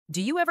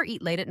Do you ever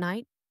eat late at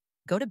night,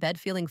 go to bed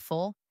feeling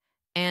full,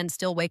 and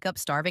still wake up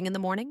starving in the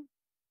morning?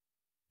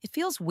 It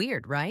feels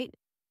weird, right?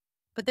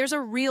 But there's a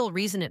real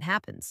reason it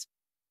happens,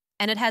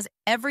 and it has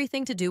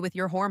everything to do with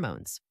your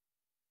hormones.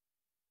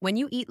 When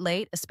you eat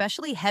late,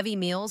 especially heavy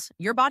meals,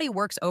 your body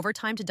works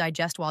overtime to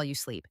digest while you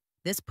sleep.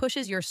 This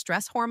pushes your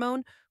stress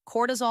hormone,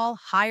 cortisol,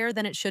 higher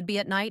than it should be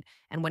at night,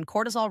 and when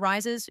cortisol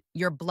rises,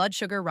 your blood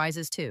sugar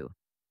rises too.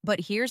 But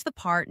here's the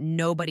part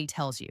nobody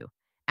tells you.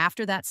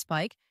 After that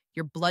spike,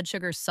 your blood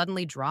sugar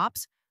suddenly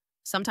drops,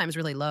 sometimes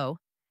really low,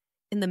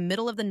 in the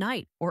middle of the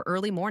night or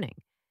early morning,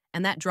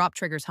 and that drop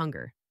triggers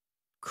hunger,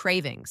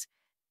 cravings,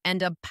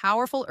 and a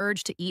powerful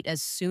urge to eat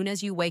as soon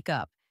as you wake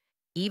up,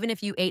 even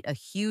if you ate a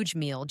huge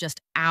meal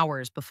just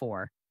hours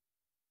before.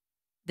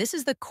 This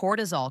is the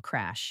cortisol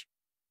crash,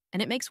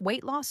 and it makes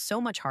weight loss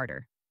so much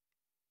harder.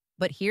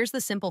 But here's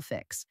the simple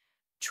fix.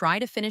 Try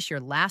to finish your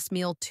last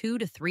meal 2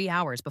 to 3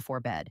 hours before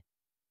bed.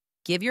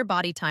 Give your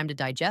body time to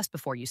digest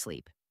before you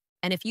sleep.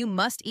 And if you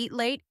must eat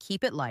late,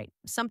 keep it light,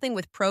 something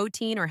with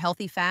protein or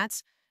healthy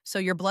fats, so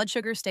your blood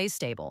sugar stays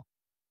stable.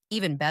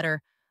 Even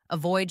better,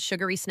 avoid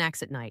sugary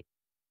snacks at night.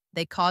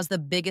 They cause the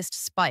biggest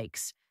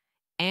spikes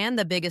and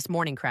the biggest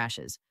morning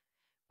crashes.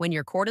 When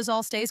your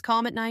cortisol stays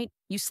calm at night,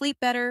 you sleep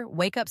better,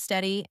 wake up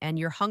steady, and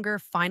your hunger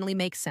finally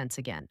makes sense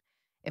again.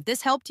 If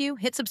this helped you,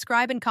 hit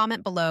subscribe and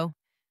comment below.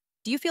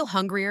 Do you feel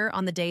hungrier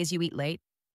on the days you eat late?